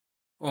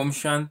Om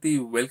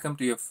Shanti, welcome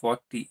to your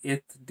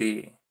 40th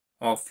day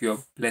of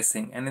your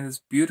blessing. And in this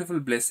beautiful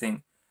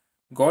blessing,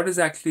 God is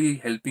actually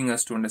helping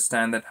us to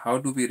understand that how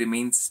do we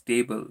remain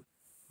stable.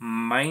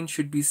 Mind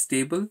should be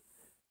stable,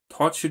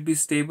 thoughts should be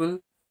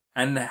stable,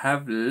 and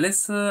have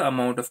lesser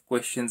amount of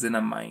questions in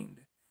our mind.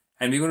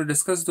 And we're going to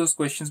discuss those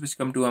questions which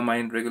come to our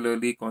mind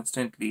regularly,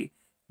 constantly,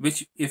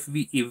 which if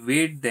we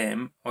evade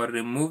them or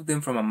remove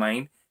them from our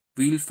mind,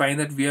 we'll find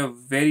that we are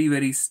very,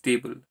 very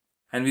stable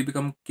and we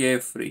become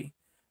carefree.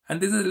 And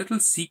there's a little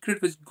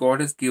secret which God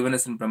has given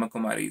us in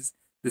Brahmakumaris,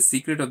 the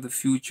secret of the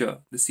future,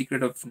 the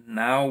secret of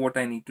now what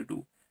I need to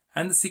do,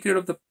 and the secret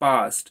of the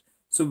past.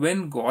 So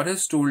when God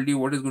has told you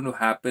what is going to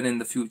happen in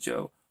the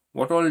future,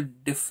 what all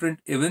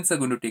different events are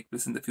going to take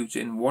place in the future,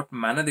 in what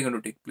manner they're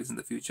going to take place in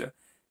the future,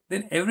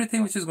 then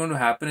everything which is going to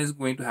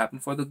happen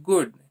for the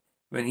good.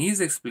 When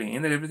he's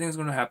explained that everything is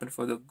going to happen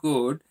for the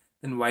good,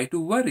 then why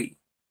to worry?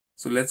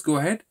 So let's go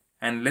ahead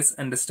and let's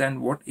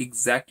understand what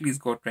exactly is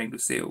God trying to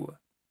say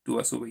to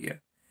us over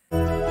here.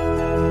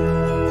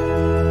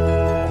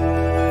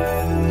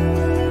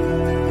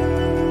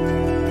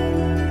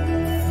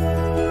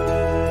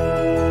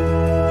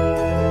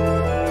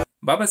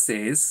 Baba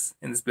says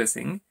in this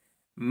blessing,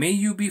 may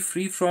you be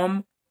free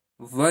from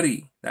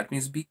worry, that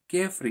means be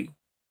carefree,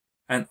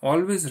 and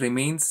always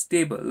remain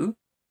stable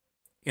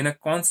in a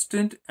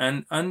constant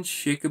and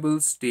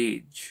unshakable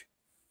stage.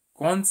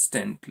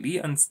 Constantly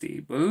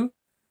unshakable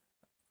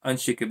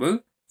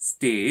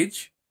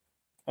stage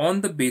on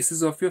the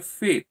basis of your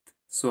faith.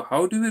 So,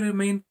 how do we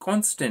remain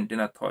constant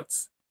in our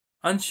thoughts?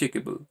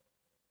 Unshakable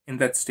in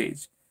that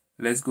stage.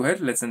 Let's go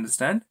ahead, let's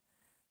understand.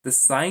 The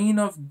sign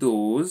of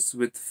those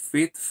with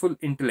faithful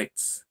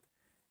intellects.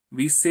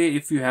 We say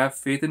if you have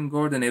faith in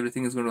God, then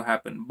everything is going to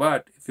happen.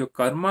 But if your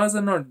karmas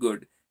are not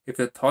good, if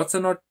your thoughts are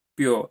not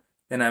pure,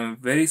 then I'm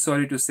very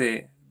sorry to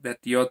say that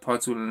your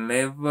thoughts will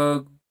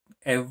never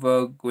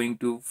ever going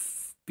to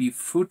be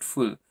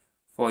fruitful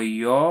for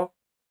your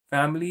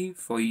family,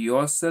 for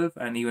yourself,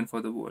 and even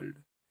for the world.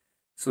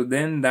 So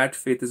then that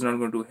faith is not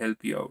going to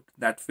help you out.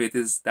 That's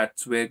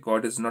where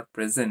God is not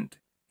present.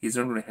 He's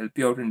not going to help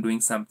you out in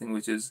doing something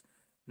which is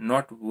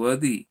not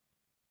worthy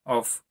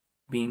of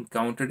being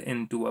counted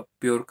into a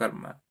pure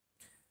karma.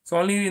 So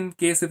only in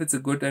case if it's a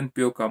good and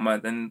pure karma,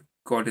 then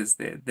God is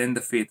there, then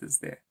the faith is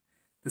there.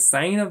 The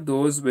sign of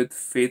those with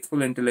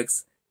faithful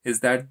intellects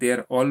is that they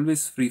are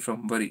always free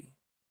from worry.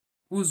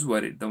 Who's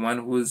worried? The one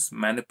who's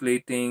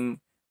manipulating,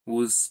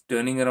 who's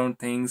turning around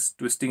things,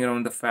 twisting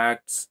around the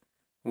facts,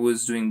 who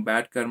is doing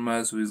bad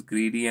karmas, who is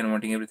greedy and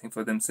wanting everything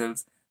for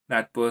themselves.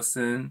 That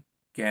person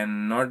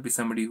cannot be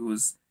somebody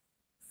who's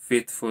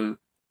faithful.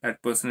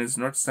 That person is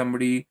not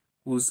somebody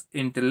whose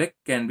intellect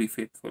can be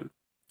faithful.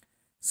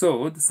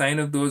 So, the sign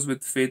of those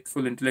with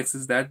faithful intellects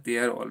is that they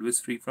are always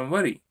free from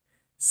worry.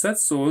 Such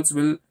souls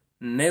will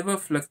never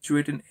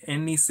fluctuate in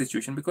any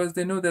situation because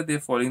they know that they are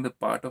following the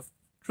path of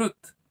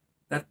truth.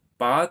 That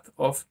path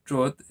of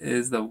truth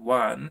is the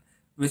one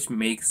which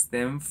makes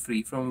them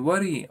free from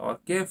worry or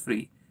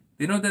carefree.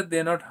 They know that they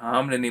are not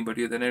harmed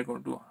anybody or they're not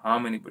going to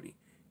harm anybody.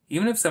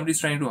 Even if somebody is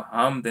trying to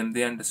harm them,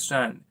 they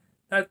understand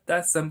that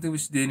that's something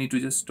which they need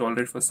to just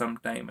tolerate for some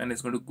time and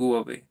it's going to go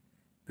away.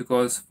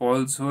 Because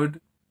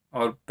falsehood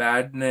or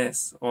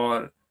badness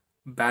or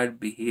bad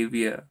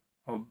behavior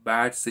or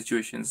bad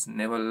situations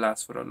never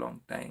last for a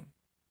long time.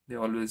 They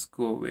always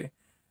go away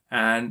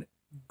and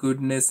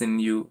goodness in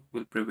you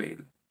will prevail.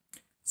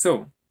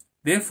 So,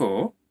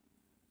 therefore,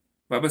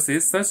 Baba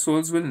says such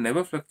souls will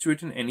never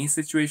fluctuate in any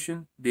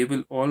situation. They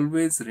will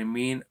always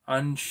remain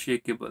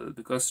unshakable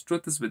because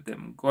truth is with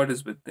them, God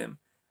is with them,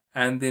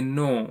 and they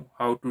know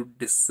how to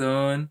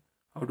discern,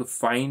 how to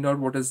find out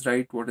what is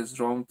right, what is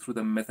wrong through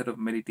the method of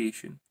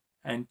meditation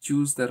and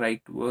choose the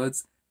right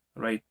words,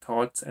 right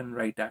thoughts, and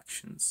right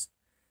actions.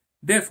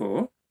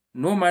 Therefore,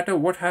 no matter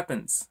what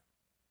happens,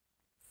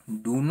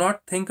 do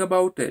not think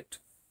about it.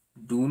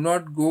 Do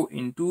not go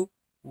into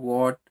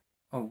what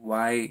or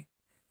why.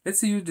 Let's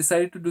say you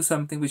decided to do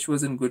something which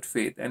was in good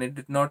faith and it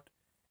did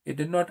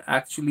not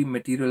actually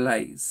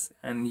materialize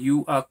and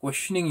you are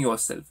questioning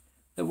yourself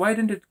that why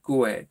didn't it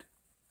go ahead?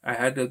 I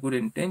had a good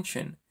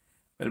intention.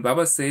 Well,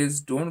 Baba says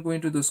don't go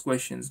into those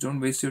questions, don't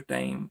waste your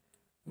time,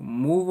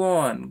 move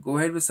on, go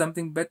ahead with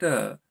something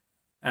better,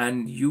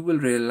 and you will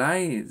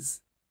realize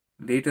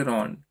later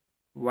on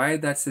why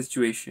that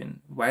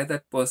situation, why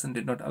that person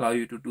did not allow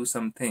you to do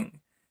something,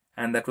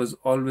 and that was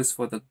always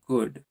for the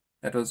good,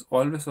 that was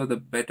always for the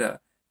better.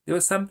 There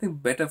was something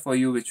better for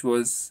you which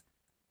was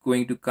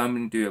going to come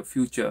into your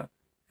future,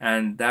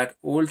 and that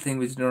old thing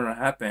which did not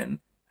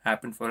happen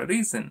happened for a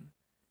reason.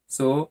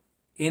 So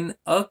in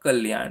a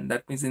kalyan,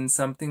 that means in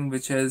something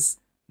which has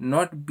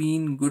not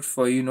been good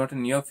for you, not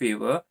in your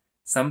favor,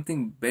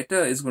 something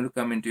better is going to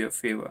come into your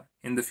favor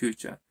in the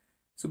future.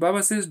 So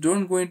Baba says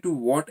don't go into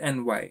what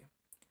and why.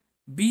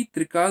 Be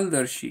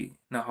Trikaldarshi.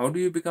 Now how do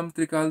you become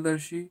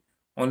Trikaldarshi?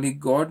 Only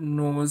God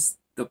knows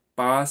the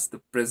past, the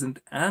present,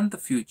 and the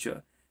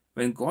future.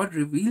 When God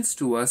reveals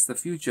to us the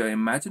future,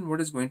 imagine what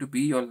is going to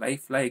be your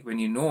life like when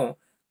you know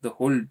the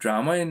whole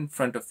drama in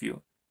front of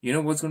you. You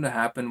know what's going to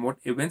happen, what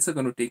events are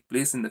going to take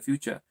place in the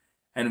future.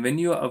 And when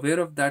you are aware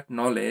of that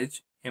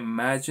knowledge,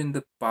 imagine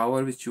the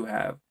power which you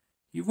have.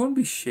 You won't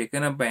be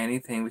shaken up by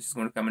anything which is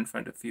going to come in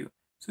front of you.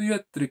 So you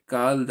are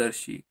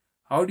Trikaldarshi.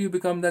 How do you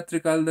become that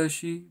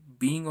Trikaldarshi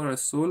being or a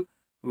soul?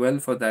 Well,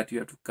 for that you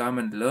have to come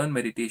and learn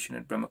meditation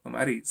at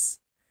Brahmakumaris.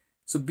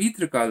 So be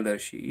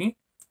Trikaldarshi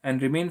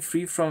and remain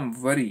free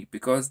from worry,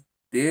 because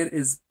there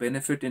is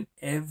benefit in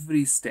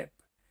every step.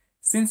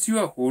 Since you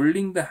are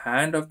holding the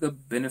hand of the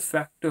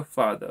benefactor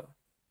Father,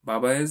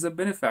 Baba is a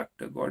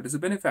benefactor, God is a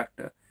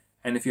benefactor.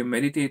 And if you're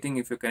meditating,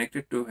 if you're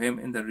connected to Him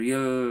in the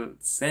real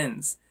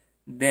sense,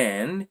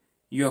 then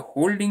you're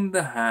holding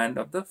the hand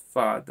of the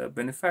Father,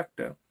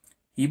 benefactor.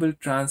 He will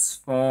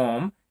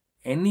transform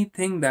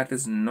anything that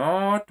is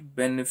not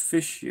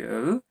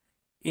beneficial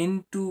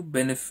into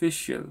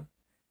beneficial,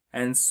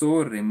 and so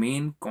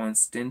remain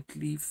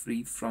constantly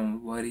free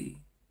from worry.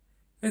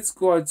 It's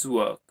God's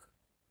work.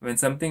 When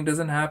something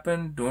doesn't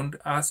happen, don't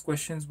ask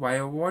questions why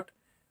or what.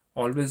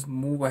 Always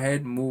move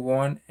ahead, move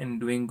on, and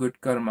doing good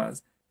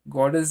karmas.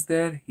 God is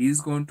there. He's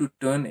going to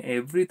turn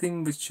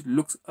everything which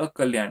looks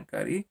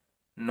akalyankari,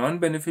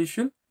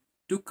 non-beneficial,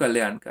 to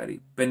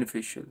kalyankari,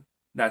 beneficial.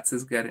 That's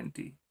His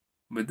guarantee.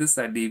 With this,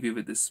 I leave you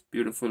with this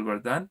beautiful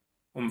Vardhan.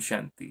 Om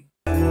Shanti.